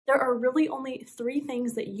are really only 3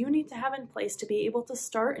 things that you need to have in place to be able to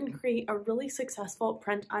start and create a really successful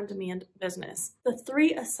print-on-demand business. The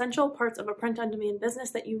 3 essential parts of a print-on-demand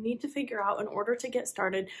business that you need to figure out in order to get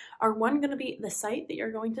started are 1, going to be the site that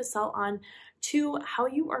you're going to sell on, 2, how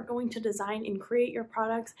you are going to design and create your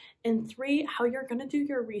products, and 3, how you're going to do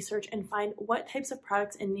your research and find what types of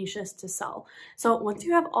products and niches to sell. So once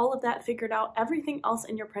you have all of that figured out, everything else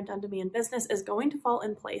in your print-on-demand business is going to fall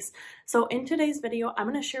in place. So in today's video, I'm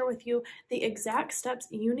going to share with you the exact steps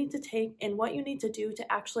you need to take and what you need to do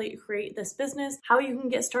to actually create this business, how you can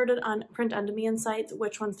get started on print-on-demand sites,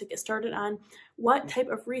 which ones to get started on, what type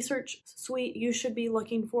of research suite you should be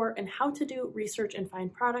looking for, and how to do research and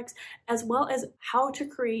find products, as well as how to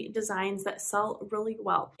create designs that sell really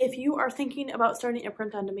well. If you are thinking about starting a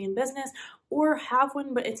print-on-demand business or have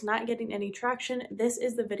one but it's not getting any traction, this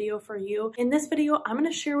is the video for you. In this video, I'm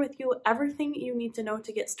going to share with you everything you need to know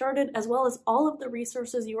to get started, as well as all of the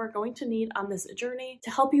resources you are going to need on this journey to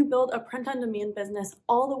help you build a print-on-demand business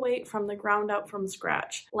all the way from the ground up, from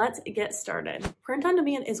scratch. Let's get started.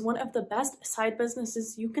 Print-on-demand is one of the best side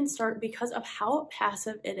businesses you can start because of how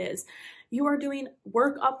passive it is. You are doing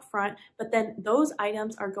work up front, but then those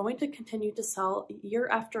items are going to continue to sell year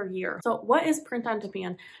after year. So what is print on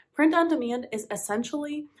demand? Print on demand is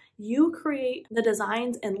essentially you create the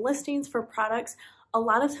designs and listings for products. A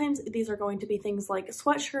lot of times these are going to be things like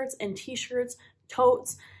sweatshirts and t-shirts,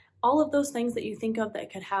 totes, all of those things that you think of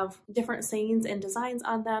that could have different sayings and designs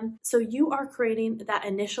on them. So you are creating that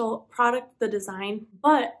initial product, the design,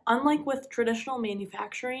 but unlike with traditional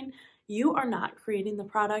manufacturing, you are not creating the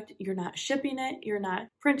product, you're not shipping it, you're not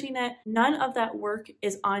printing it. None of that work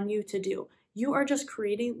is on you to do. You are just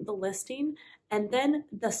creating the listing, and then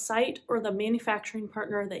the site or the manufacturing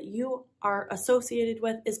partner that you are associated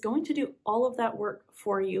with is going to do all of that work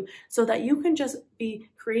for you so that you can just be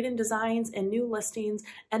creating designs and new listings,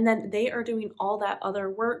 and then they are doing all that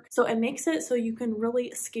other work. So it makes it so you can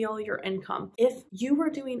really scale your income. If you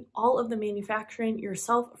were doing all of the manufacturing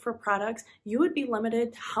yourself for products, you would be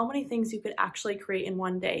limited to how many things you could actually create in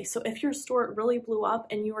one day. So if your store really blew up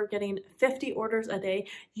and you were getting 50 orders a day,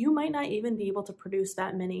 you might not even be able to produce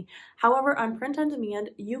that many. However, on print on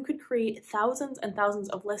demand, you could create thousands and thousands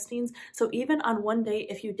of listings. So even on one day,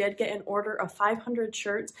 if you did get an order of 500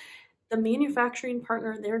 shirts, the manufacturing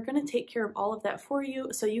partner, they're going to take care of all of that for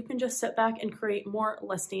you, so you can just sit back and create more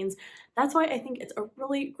listings. That's why I think it's a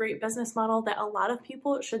really great business model that a lot of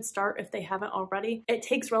people should start if they haven't already. It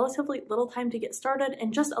takes relatively little time to get started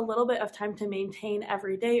and just a little bit of time to maintain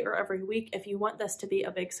every day or every week if you want this to be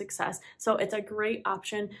a big success. So it's a great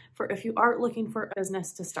option for if you are looking for a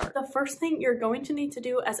business to start. The first thing you're going to need to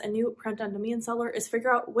do as a new print-on-demand seller is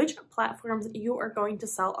figure out which platforms you are going to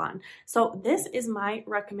sell on. So this is my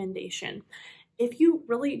recommendation. If you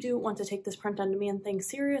really do want to take this print-on-demand thing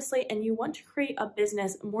seriously and you want to create a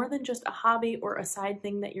business more than just a hobby or a side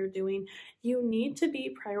thing that you're doing, you need to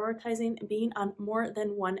be prioritizing being on more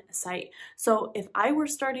than one site. So if I were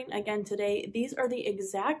starting again today, these are the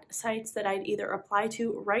exact sites that I'd either apply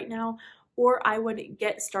to right now or I would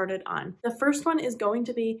get started on. The first one is going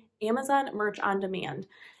to be Amazon Merch on Demand.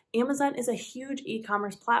 Amazon is a huge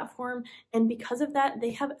e-commerce platform, and because of that,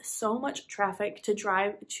 they have so much traffic to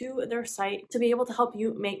drive to their site to be able to help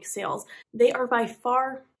you make sales. They are by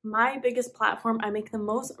far my biggest platform. I make the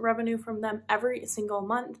most revenue from them every single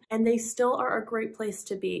month, and they still are a great place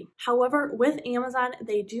to be. However, with Amazon,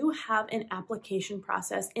 they do have an application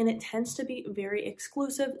process, and it tends to be very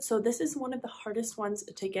exclusive, so this is one of the hardest ones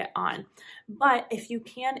to get on. But if you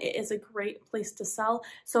can, it is a great place to sell.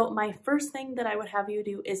 So my first thing that I would have you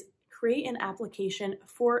do is create an application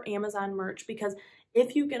for Amazon Merch, because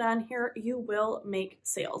if you get on here, you will make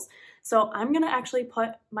sales. So I'm going to actually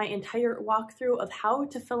put my entire walkthrough of how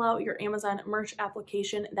to fill out your Amazon Merch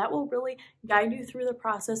application. That will really guide you through the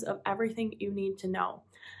process of everything you need to know.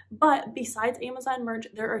 But besides Amazon Merch,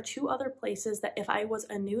 there are 2 other places that if I was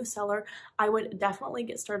a new seller, I would definitely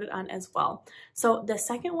get started on as well. So the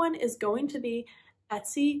second one is going to be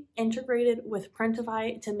Etsy integrated with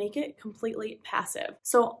Printify to make it completely passive.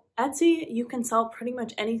 So Etsy, you can sell pretty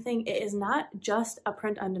much anything. It is not just a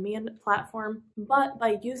print-on-demand platform, but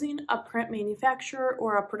by using a print manufacturer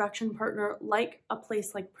or a production partner like a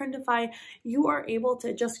place like Printify, you are able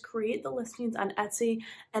to just create the listings on Etsy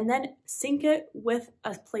and then sync it with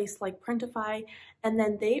a place like Printify, and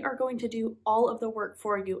then they are going to do all of the work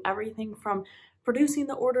for you, everything from producing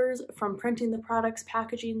the orders, from printing the products,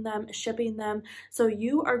 packaging them, shipping them. So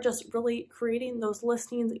you are just really creating those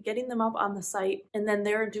listings, getting them up on the site, and then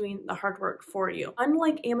they're doing the hard work for you.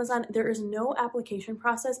 Unlike Amazon, there is no application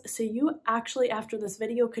process. So you actually, after this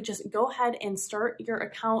video, could just go ahead and start your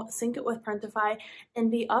account, sync it with Printify, and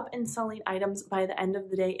be up and selling items by the end of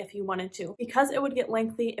the day if you wanted to. Because it would get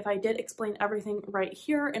lengthy if I did explain everything right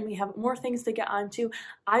here and we have more things to get onto,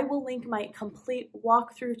 I will link my complete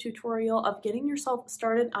walkthrough tutorial of getting yourself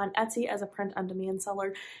started on Etsy as a print-on-demand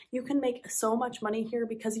seller. You can make so much money here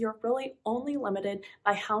because you're really only limited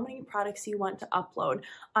by how many products you want to upload.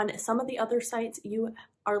 On some of the other sites, you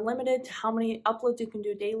are limited to how many uploads you can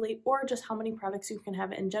do daily or just how many products you can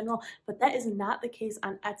have in general, but that is not the case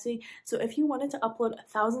on Etsy. So if you wanted to upload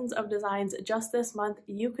thousands of designs just this month,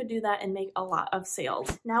 you could do that and make a lot of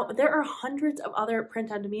sales. Now, there are hundreds of other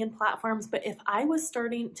print-on-demand platforms, but if I was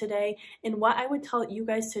starting today, and what I would tell you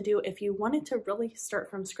guys to do if you wanted to really start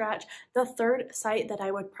from scratch, the third site that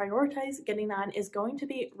I would prioritize getting on is going to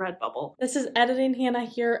be Redbubble. This is Editing Hannah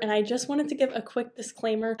here, and I just wanted to give a quick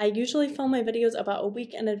disclaimer. I usually film my videos about a week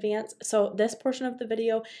in advance, so this portion of the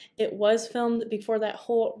video, it was filmed before that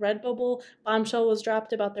whole Redbubble bombshell was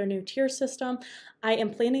dropped about their new tier system. I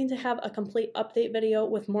am planning to have a complete update video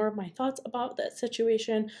with more of my thoughts about that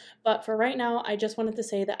situation, but for right now, I just wanted to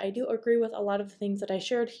say that I do agree with a lot of the things that I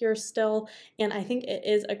shared here still, and I think it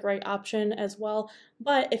is a great option as well.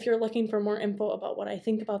 But if you're looking for more info about what I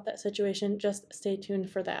think about that situation, just stay tuned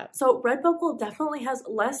for that. So Redbubble definitely has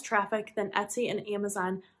less traffic than Etsy and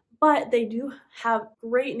Amazon, but they do have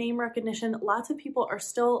great name recognition. Lots of people are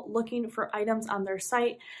still looking for items on their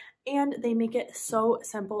site, and they make it so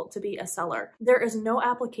simple to be a seller. There is no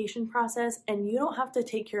application process, and you don't have to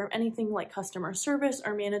take care of anything like customer service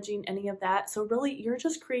or managing any of that. So really, you're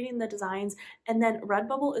just creating the designs, and then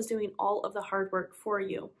Redbubble is doing all of the hard work for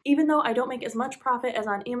you. Even though I don't make as much profit as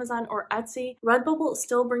on Amazon or Etsy, Redbubble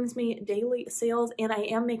still brings me daily sales, and I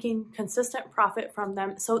am making consistent profit from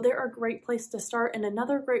them. So they're a great place to start and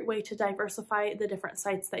another great way to diversify the different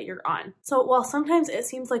sites that you're on. So while sometimes it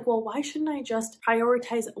seems like, well, why shouldn't I just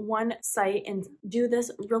prioritize one site and do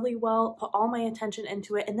this really well, put all my attention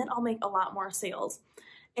into it, and then I'll make a lot more sales?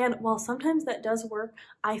 And while sometimes that does work,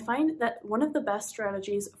 I find that one of the best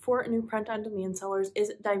strategies for new print-on-demand sellers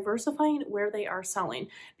is diversifying where they are selling.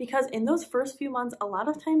 Because in those first few months, a lot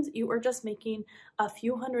of times you are just making a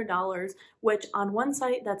few $100s, which on one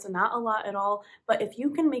site, that's not a lot at all. But if you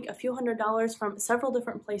can make a few $100s from several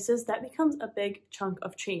different places, that becomes a big chunk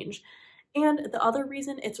of change. And the other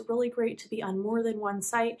reason it's really great to be on more than one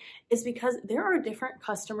site is because there are different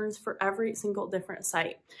customers for every single different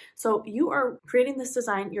site. So you are creating this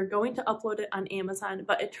design, you're going to upload it on Amazon,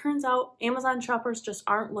 but it turns out Amazon shoppers just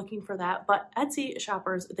aren't looking for that, but Etsy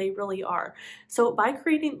shoppers, they really are. So by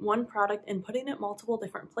creating one product and putting it multiple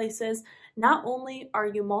different places, not only are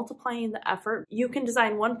you multiplying the effort, you can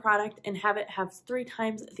design one product and have it have 3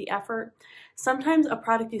 times the effort. Sometimes a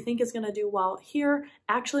product you think is going to do well here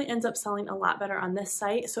actually ends up selling a lot better on this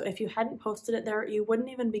site. So if you hadn't posted it there, you wouldn't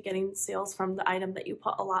even be getting sales from the item that you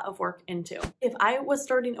put a lot of work into. If I was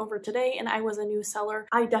starting over today and I was a new seller,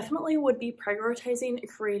 I definitely would be prioritizing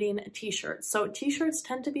creating t-shirts. So t-shirts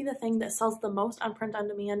tend to be the thing that sells the most on print on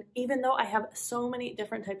demand. Even though I have so many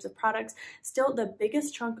different types of products, still the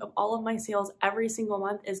biggest chunk of all of my sales every single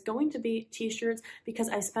month is going to be t-shirts because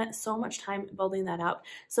I spent so much time building that out.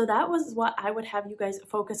 So that was what I would have you guys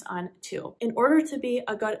focus on too. In order to be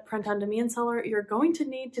a good print on demand seller, you're going to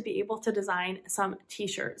need to be able to design some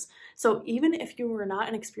t-shirts. So even if you were not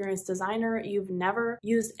an experienced designer, you've never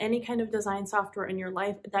used any kind of design software in your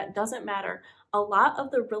life, that doesn't matter. A lot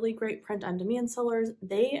of the really great print-on-demand sellers,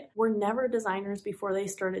 they were never designers before they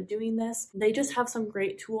started doing this. They just have some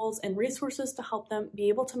great tools and resources to help them be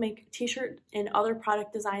able to make t-shirt and other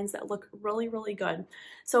product designs that look really, really good.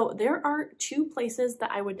 So there are 2 places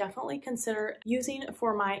that I would definitely consider using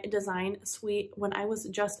for my design suite when I was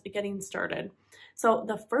just getting started. So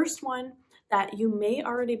the first one that you may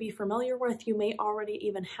already be familiar with, you may already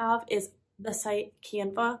even have, is the site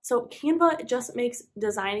Canva. So Canva just makes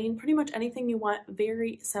designing pretty much anything you want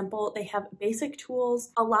very simple. They have basic tools,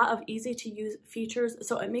 a lot of easy to use features,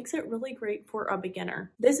 so it makes it really great for a beginner.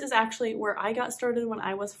 This is actually where I got started when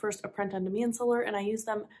I was first a print-on-demand seller, and I used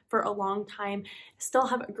them for a long time. Still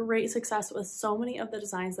have great success with so many of the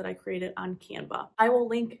designs that I created on Canva. I will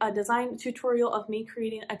link a design tutorial of me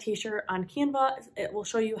creating a t-shirt on Canva. It will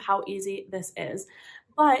show you how easy this is.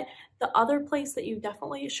 But The other place that you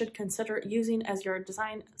definitely should consider using as your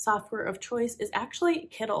design software of choice is actually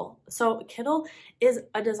Kittl. So Kittl is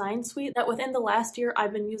a design suite that within the last year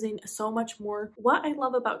I've been using so much more. What I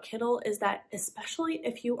love about Kittl is that especially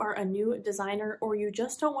if you are a new designer or you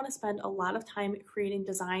just don't want to spend a lot of time creating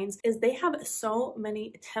designs, is they have so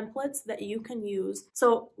many templates that you can use.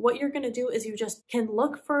 So what you're going to do is you just can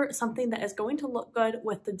look for something that is going to look good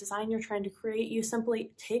with the design you're trying to create. You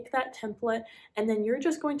simply take that template and then you're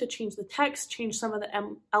just going to change the text, change some of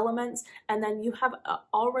the elements, and then you have a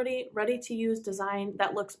already ready to use design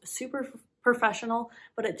that looks super professional,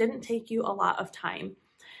 but it didn't take you a lot of time.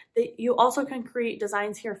 You also can create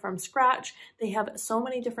designs here from scratch. They have so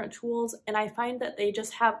many different tools, and I find that they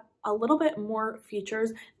just have a little bit more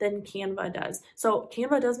features than Canva does. So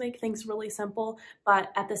Canva does make things really simple,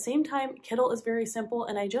 but at the same time, Kittl is very simple,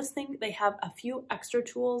 and I just think they have a few extra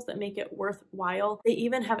tools that make it worthwhile. They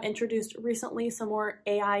even have introduced recently some more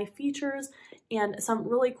AI features and some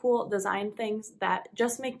really cool design things that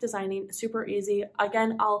just make designing super easy.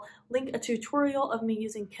 Again, I'll link a tutorial of me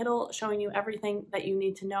using Kittl showing you everything that you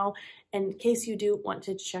need to know in case you do want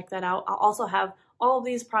to check that out. I'll also have all of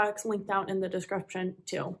these products linked down in the description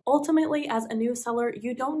too. Ultimately, as a new seller,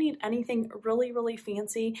 you don't need anything really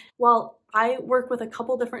fancy. While I work with a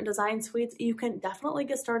couple different design suites, you can definitely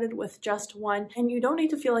get started with just one, and you don't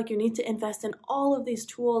need to feel like you need to invest in all of these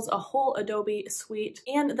tools, a whole Adobe suite.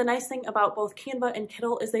 And the nice thing about both Canva and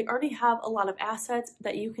Kittl is they already have a lot of assets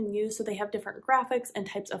that you can use. So they have different graphics and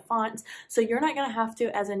types of fonts. So you're not gonna have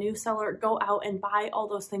to, as a new seller, go out and buy all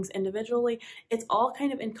those things individually. It's all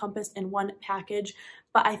kind of encompassed in one package.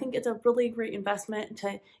 But I think it's a really great investment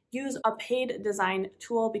to use a paid design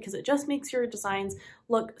tool because it just makes your designs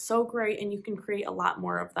look so great and you can create a lot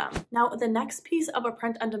more of them. Now, the next piece of a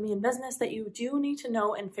print-on-demand business that you do need to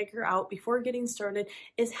know and figure out before getting started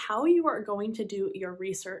is how you are going to do your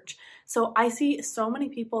research. So I see so many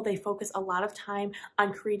people, they focus a lot of time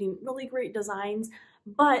on creating really great designs,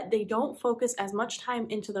 but they don't focus as much time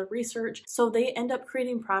into the research. So they end up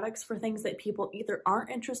creating products for things that people either aren't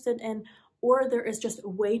interested in or there is just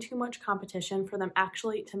way too much competition for them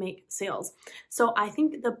actually to make sales. So I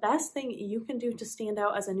think the best thing you can do to stand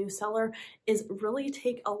out as a new seller is really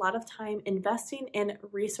take a lot of time investing in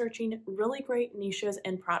researching really great niches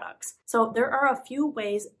and products. So there are a few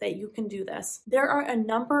ways that you can do this. There are a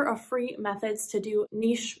number of free methods to do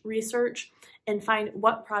niche research and find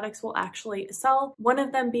what products will actually sell. One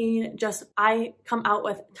of them being just, I come out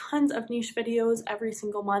with tons of niche videos every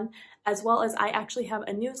single month, as well as I actually have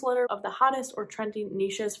a newsletter of the hottest or trending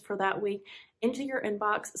niches for that week into your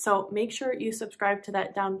inbox. So make sure you subscribe to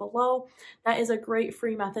that down below. That is a great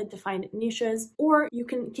free method to find niches, or you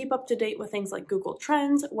can keep up to date with things like Google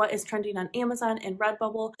Trends, what is trending on Amazon and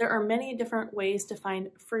Redbubble. There are many different ways to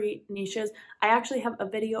find free niches. I actually have a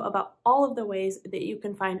video about all of the ways that you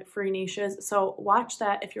can find free niches. So watch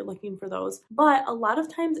that if you're looking for those. But a lot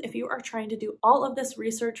of times, if you are trying to do all of this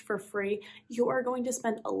research for free, you are going to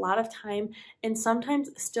spend a lot of time and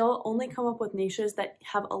sometimes still only come up with niches that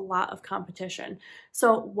have a lot of competition.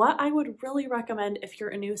 So what I would really recommend if you're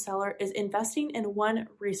a new seller is investing in one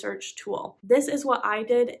research tool. This is what I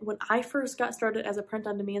did when I first got started as a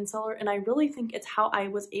print-on-demand seller, and I really think it's how I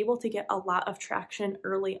was able to get a lot of traction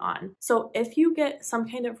early on. So if you get some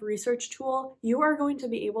kind of research tool, you are going to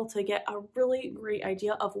be able to get a really great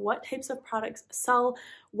idea of what types of products sell,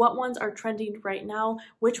 what ones are trending right now,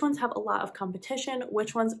 which ones have a lot of competition,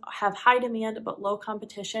 which ones have high demand but low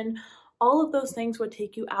competition. All of those things would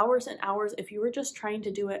take you hours and hours if you were just trying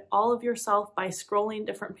to do it all of yourself by scrolling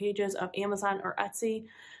different pages of Amazon or Etsy.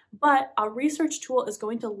 But a research tool is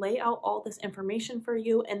going to lay out all this information for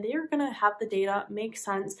you, and they're going to have the data make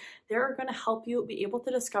sense. They're going to help you be able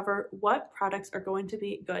to discover what products are going to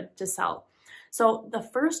be good to sell. So the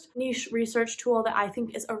first niche research tool that I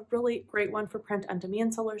think is a really great one for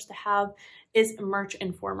print-on-demand sellers to have is Merch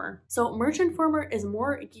Informer. So Merch Informer is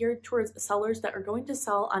more geared towards sellers that are going to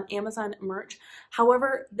sell on Amazon merch.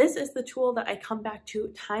 However, this is the tool that I come back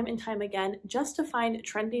to time and time again just to find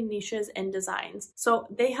trending niches and designs. So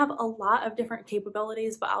they have a lot of different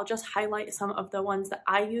capabilities, but I'll just highlight some of the ones that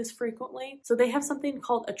I use frequently. So they have something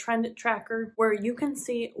called a trend tracker where you can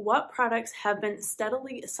see what products have been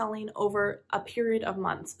steadily selling over a period of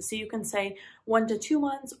months. So you can say 1 to 2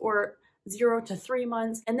 months or 0 to 3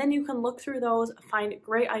 months, and then you can look through those, find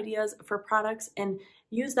great ideas for products, and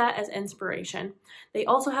use that as inspiration. They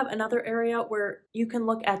also have another area where you can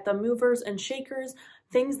look at the movers and shakers,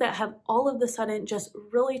 things that have all of the sudden just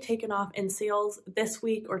really taken off in sales this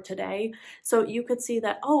week or today. So you could see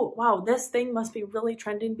that, oh, wow, this thing must be really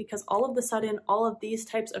trending because all of the sudden, all of these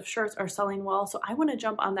types of shirts are selling well. So I want to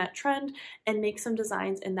jump on that trend and make some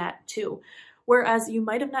designs in that too. Whereas you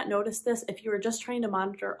might have not noticed this if you were just trying to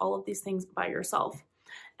monitor all of these things by yourself.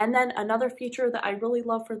 And then another feature that I really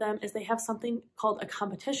love for them is they have something called a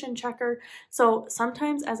competition checker. So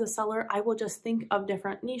sometimes as a seller, I will just think of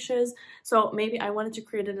different niches. So maybe I wanted to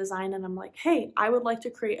create a design and I'm like, hey, I would like to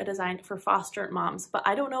create a design for foster moms, but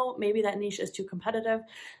I don't know, maybe that niche is too competitive.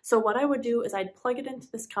 So what I would do is I'd plug it into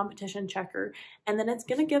this competition checker, and then it's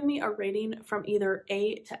gonna give me a rating from either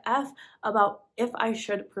A to F about if I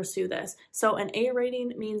should pursue this. So an A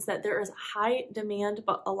rating means that there is high demand,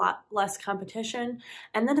 but a lot less competition.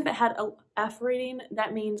 And then if it had a F rating,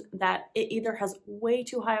 that means that it either has way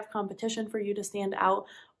too high of competition for you to stand out,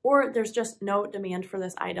 or there's just no demand for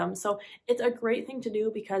this item. So it's a great thing to do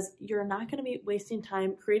because you're not going to be wasting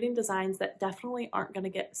time creating designs that definitely aren't going to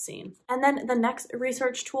get seen. And then the next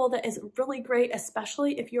research tool that is really great,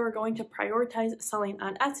 especially if you are going to prioritize selling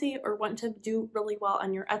on Etsy or want to do really well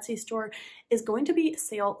on your Etsy store, is going to be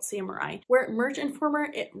Sale Samurai. Where Merch Informer,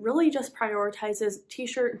 it really just prioritizes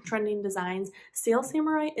t-shirt trending designs. Sale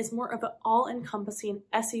Samurai is more of an all-encompassing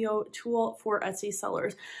SEO tool for Etsy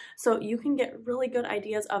sellers. So you can get really good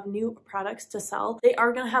ideas of new products to sell. They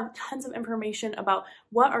are going to have tons of information about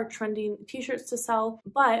what are trending t-shirts to sell,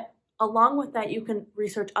 but along with that, you can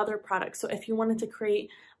research other products. So if you wanted to create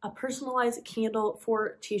a personalized candle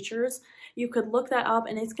for teachers, you could look that up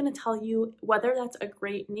and it's going to tell you whether that's a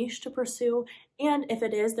great niche to pursue. And if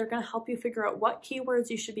it is, they're going to help you figure out what keywords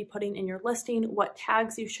you should be putting in your listing, what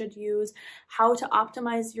tags you should use, how to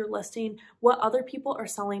optimize your listing, what other people are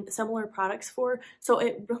selling similar products for. So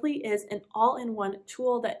it really is an all-in-one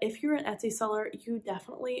tool that if you're an Etsy seller, you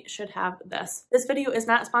definitely should have this. This video is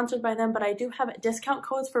not sponsored by them, but I do have discount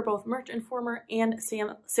codes for both Merch Informer and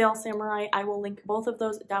Sale Samurai. I will link both of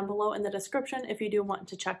those down below in the description if you do want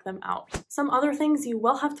to check them out. Some other things you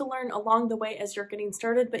will have to learn along the way as you're getting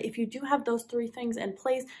started, but if you do have those three things in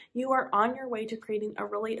place, you are on your way to creating a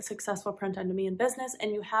really successful print-on-demand business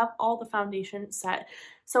and you have all the foundation set.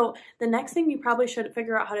 So the next thing you probably should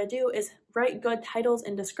figure out how to do is write good titles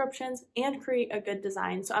and descriptions and create a good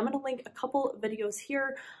design. So I'm going to link a couple videos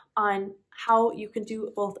here on how you can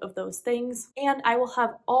do both of those things. And I will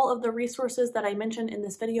have all of the resources that I mentioned in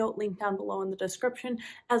this video linked down below in the description,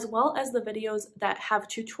 as well as the videos that have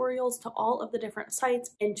tutorials to all of the different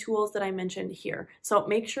sites and tools that I mentioned here. So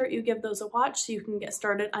make sure you give those a watch so you can get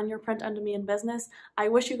started on your print-on-demand business. I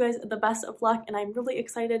wish you guys the best of luck, and I'm really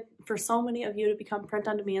excited for so many of you to become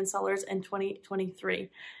print-on-demand sellers in 2023.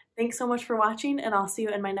 Thanks so much for watching, and I'll see you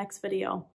in my next video.